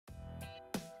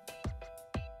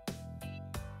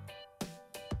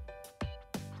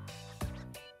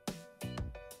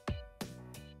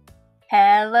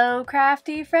Hello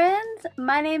crafty friends,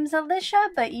 my name's Alicia,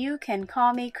 but you can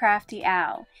call me Crafty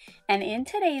Owl. And in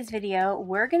today's video,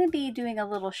 we're going to be doing a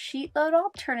little sheet load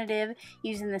alternative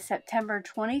using the September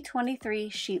 2023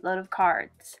 sheet load of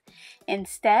cards.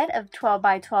 Instead of 12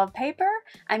 by 12 paper,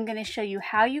 I'm going to show you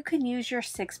how you can use your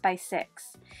 6 by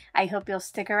 6. I hope you'll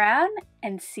stick around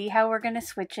and see how we're going to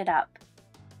switch it up.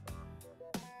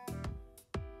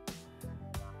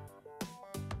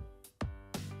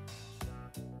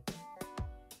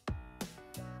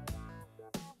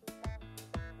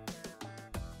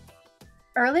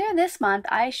 Earlier this month,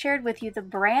 I shared with you the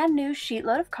brand new sheet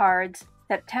load of cards,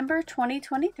 September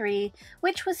 2023,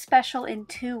 which was special in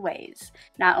two ways.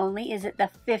 Not only is it the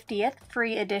 50th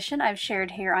free edition I've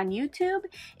shared here on YouTube,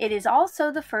 it is also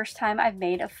the first time I've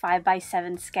made a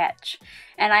 5x7 sketch.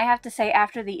 And I have to say,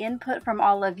 after the input from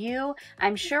all of you,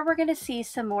 I'm sure we're going to see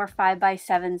some more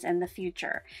 5x7s in the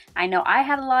future. I know I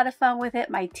had a lot of fun with it,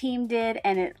 my team did,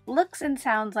 and it looks and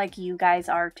sounds like you guys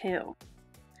are too.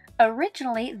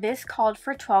 Originally, this called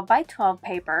for 12 by 12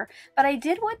 paper, but I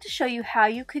did want to show you how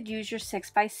you could use your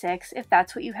 6 by 6 if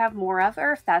that's what you have more of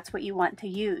or if that's what you want to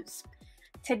use.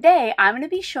 Today, I'm going to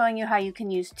be showing you how you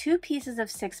can use 2 pieces of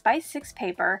 6 by 6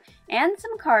 paper and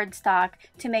some cardstock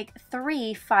to make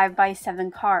 3 5 by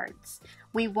 7 cards.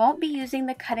 We won't be using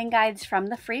the cutting guides from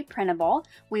the free printable.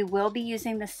 We will be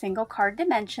using the single card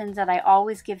dimensions that I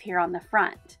always give here on the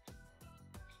front.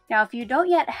 Now, if you don't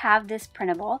yet have this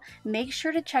printable, make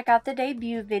sure to check out the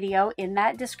debut video in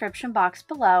that description box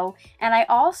below, and I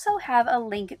also have a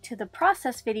link to the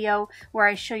process video where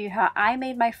I show you how I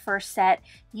made my first set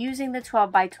using the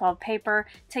 12 by 12 paper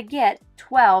to get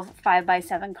 12 5 by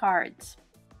 7 cards.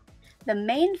 The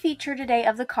main feature today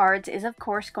of the cards is of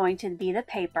course going to be the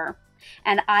paper.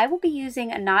 And I will be using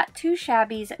Not Too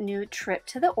Shabby's new Trip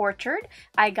to the Orchard.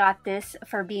 I got this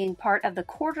for being part of the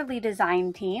quarterly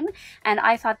design team, and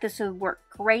I thought this would work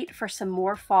great for some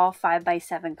more fall 5 by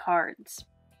 7 cards.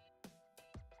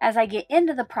 As I get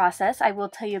into the process, I will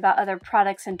tell you about other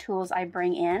products and tools I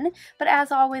bring in, but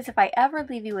as always, if I ever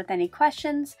leave you with any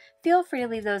questions, feel free to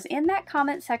leave those in that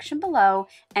comment section below,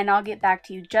 and I'll get back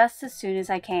to you just as soon as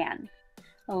I can.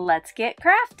 Let's get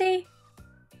crafty!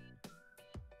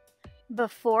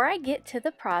 Before I get to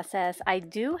the process, I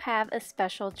do have a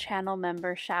special channel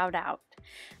member shout out.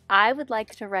 I would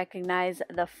like to recognize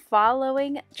the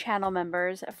following channel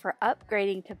members for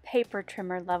upgrading to paper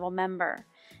trimmer level member.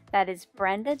 That is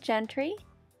Brenda Gentry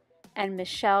and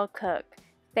Michelle Cook.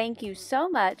 Thank you so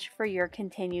much for your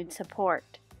continued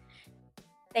support.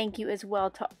 Thank you as well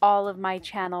to all of my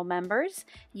channel members.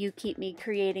 You keep me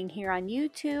creating here on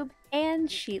YouTube and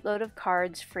Sheet Load of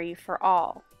Cards free for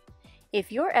all. If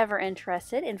you're ever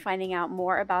interested in finding out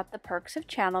more about the perks of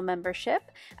channel membership,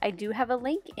 I do have a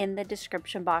link in the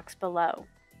description box below.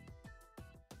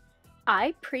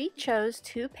 I pre-chose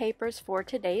 2 papers for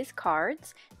today's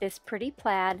cards, this pretty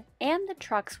plaid and the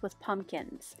trucks with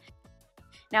pumpkins.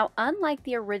 Now, unlike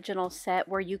the original set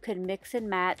where you could mix and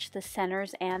match the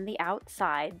centers and the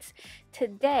outsides,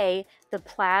 today the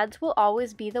plaids will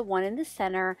always be the one in the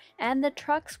center and the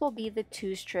trucks will be the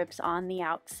 2 strips on the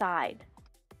outside.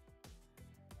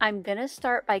 I'm going to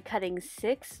start by cutting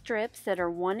 6 strips that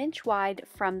are 1 inch wide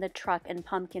from the truck and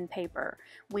pumpkin paper.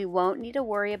 We won't need to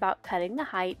worry about cutting the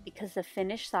height because the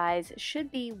finished size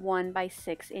should be 1 by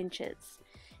 6 inches.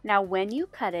 Now when you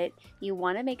cut it, you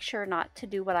want to make sure not to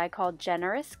do what I call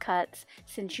generous cuts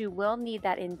since you will need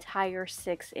that entire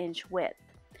 6-inch width.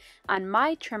 On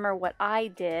my trimmer, what I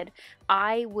did,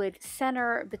 I would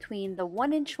center between the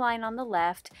 1-inch line on the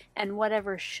left and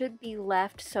whatever should be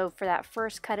left. So for that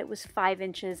first cut, it was 5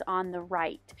 inches on the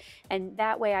right. And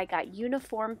that way I got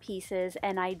uniform pieces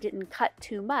and I didn't cut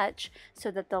too much so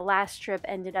that the last strip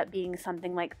ended up being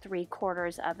something like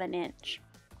 3/4 of an inch.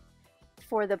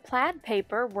 For the plaid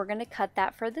paper, we're going to cut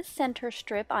that for the center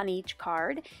strip on each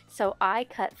card. So I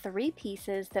cut 3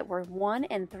 pieces that were 1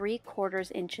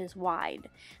 3/4 inches wide.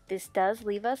 This does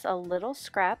leave us a little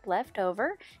scrap left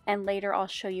over, and later I'll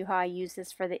show you how I use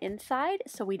this for the inside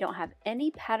so we don't have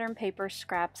any pattern paper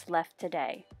scraps left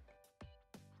today.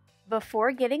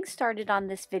 Before getting started on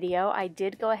this video, I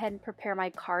did go ahead and prepare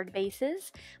my card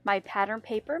bases, my pattern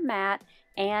paper mat,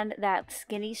 and that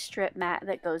skinny strip mat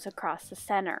that goes across the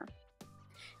center.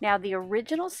 Now, the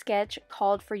original sketch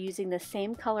called for using the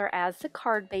same color as the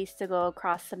card base to go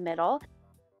across the middle,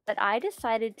 but I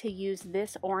decided to use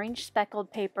this orange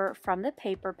speckled paper from the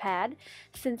paper pad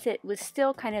since it was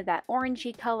still kind of that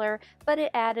orangey color, but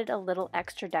it added a little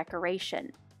extra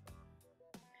decoration.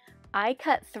 I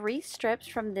cut 3 strips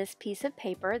from this piece of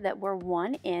paper that were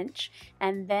 1 inch,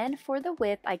 and then for the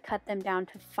width I cut them down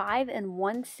to 5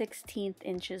 1/16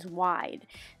 inches wide.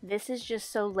 This is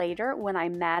just so later when I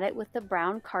mat it with the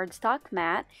brown cardstock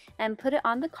mat and put it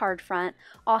on the card front,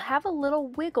 I'll have a little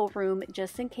wiggle room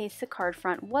just in case the card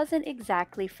front wasn't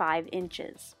exactly 5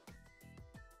 inches.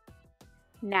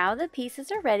 Now the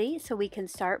pieces are ready, so we can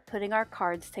start putting our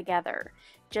cards together.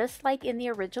 Just like in the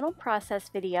original process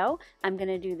video, I'm going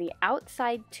to do the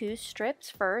outside 2 strips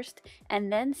first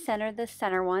and then center the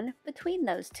center one between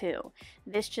those 2.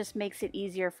 This just makes it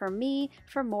easier for me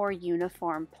for more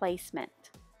uniform placement.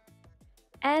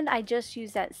 And I just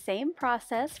use that same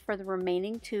process for the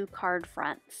remaining 2 card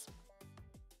fronts.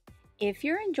 If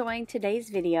you're enjoying today's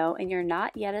video and you're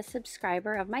not yet a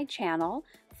subscriber of my channel,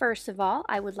 first of all,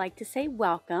 I would like to say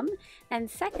welcome, and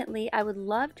secondly, I would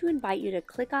love to invite you to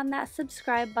click on that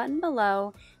subscribe button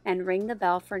below and ring the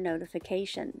bell for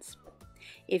notifications.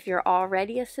 If you're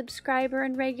already a subscriber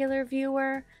and regular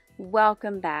viewer,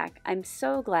 welcome back. I'm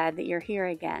so glad that you're here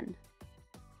again.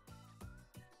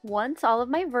 Once all of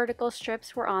my vertical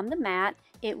strips were on the mat,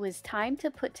 it was time to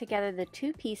put together the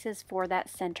 2 pieces for that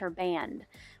center band.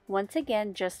 Once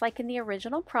again, just like in the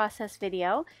original process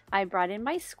video, I brought in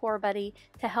my Scor-Buddy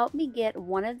to help me get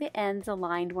one of the ends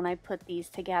aligned when I put these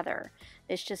together.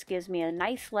 This just gives me a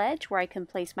nice ledge where I can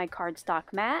place my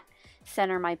cardstock mat,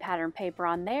 center my pattern paper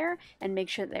on there, and make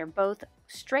sure that they're both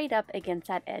straight up against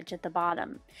that edge at the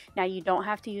bottom. Now you don't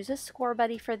have to use a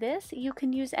Scor-Buddy for this, you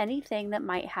can use anything that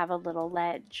might have a little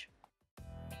ledge.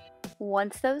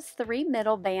 Once those 3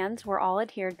 middle bands were all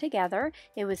adhered together,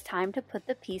 it was time to put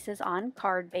the pieces on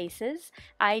card bases.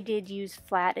 I did use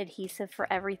flat adhesive for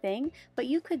everything, but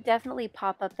you could definitely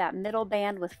pop up that middle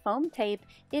band with foam tape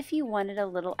if you wanted a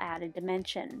little added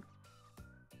dimension.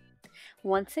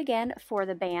 Once again, for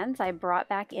the bands, I brought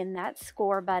back in that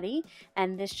Scor-Buddy,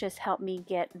 and this just helped me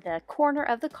get the corner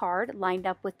of the card lined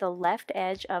up with the left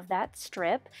edge of that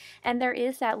strip, and there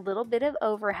is that little bit of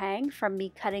overhang from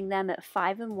me cutting them at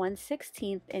 5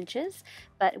 1/16 inches,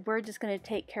 but we're just going to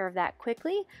take care of that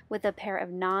quickly with a pair of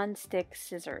non-stick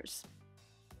scissors.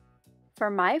 For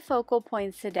my focal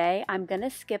points today, I'm going to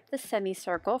skip the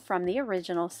semicircle from the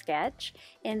original sketch.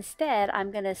 Instead, I'm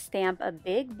going to stamp a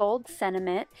big bold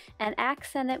sentiment and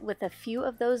accent it with a few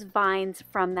of those vines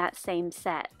from that same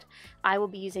set. I will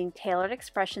be using Tailored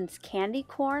Expressions Candy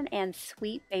Corn and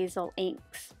Sweet Basil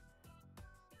inks.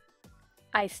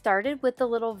 I started with the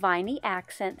little viney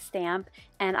accent stamp,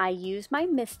 and I used my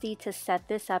MISTI to set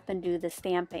this up and do the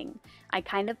stamping. I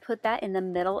kind of put that in the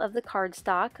middle of the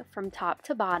cardstock from top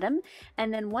to bottom,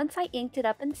 and then once I inked it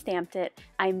up and stamped it,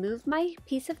 I moved my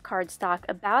piece of cardstock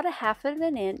about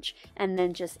 1/2 inch and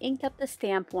then just inked up the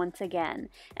stamp once again.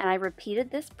 And I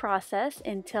repeated this process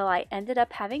until I ended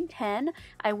up having 10.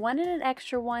 I wanted an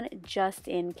extra one just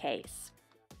in case.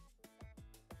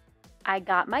 I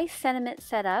got my sentiment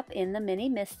set up in the mini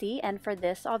MISTI, and for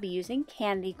this I'll be using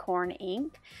candy corn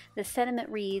ink. The sentiment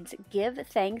reads, "Give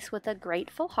thanks with a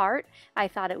grateful heart." I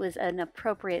thought it was an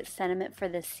appropriate sentiment for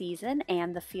this season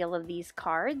and the feel of these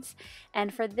cards.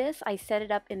 And for this I set it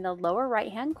up in the lower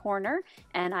right hand corner,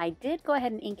 and I did go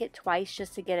ahead and ink it twice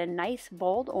just to get a nice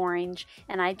bold orange,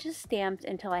 and I just stamped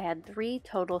until I had 3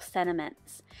 total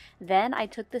sentiments. Then I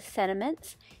took the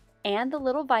sentiments and the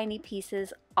little viney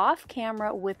pieces off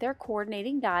camera with their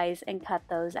coordinating dies and cut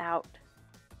those out.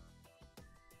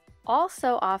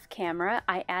 Also off camera,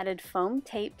 I added foam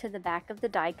tape to the back of the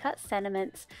die cut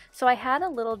sentiments, so I had a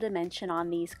little dimension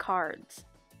on these cards.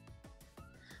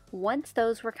 Once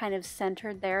those were kind of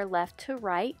centered there left to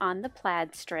right on the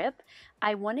plaid strip,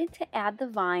 I wanted to add the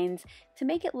vines to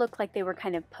make it look like they were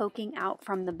kind of poking out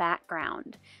from the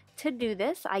background. To do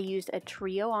this, I used a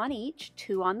trio on each,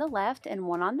 2 on the left and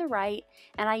 1 on the right,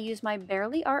 and I used my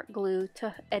Barely Art glue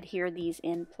to adhere these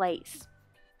in place.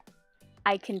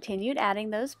 I continued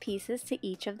adding those pieces to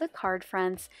each of the card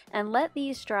fronts and let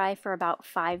these dry for about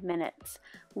 5 minutes.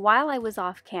 While I was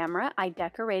off camera, I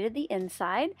decorated the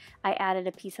inside. I added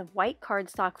a piece of white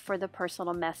cardstock for the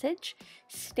personal message,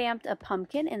 stamped a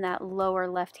pumpkin in that lower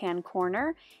left-hand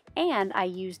corner, and I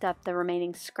used up the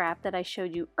remaining scrap that I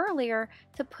showed you earlier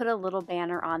to put a little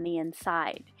banner on the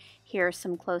inside. Here are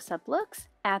some close-up looks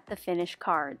at the finished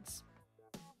cards.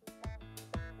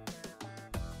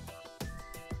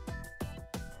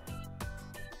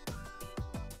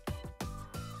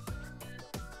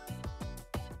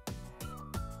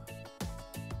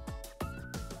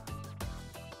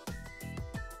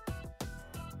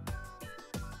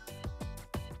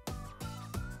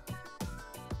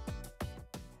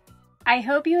 I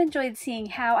hope you enjoyed seeing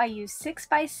how I use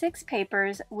 6x6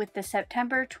 papers with the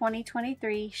September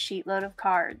 2023 SheetLoad of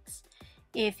Cards.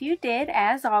 If you did,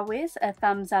 as always, a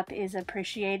thumbs up is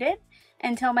appreciated.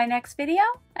 Until my next video,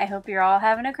 I hope you're all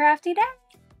having a crafty day.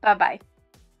 Bye-bye.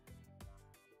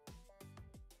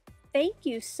 Thank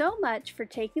you so much for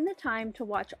taking the time to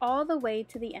watch all the way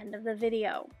to the end of the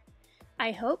video.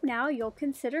 I hope now you'll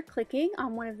consider clicking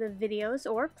on one of the videos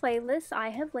or playlists I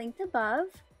have linked above.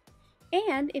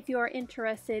 And if you are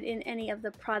interested in any of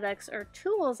the products or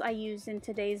tools I used in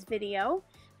today's video,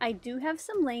 I do have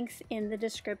some links in the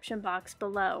description box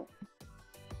below.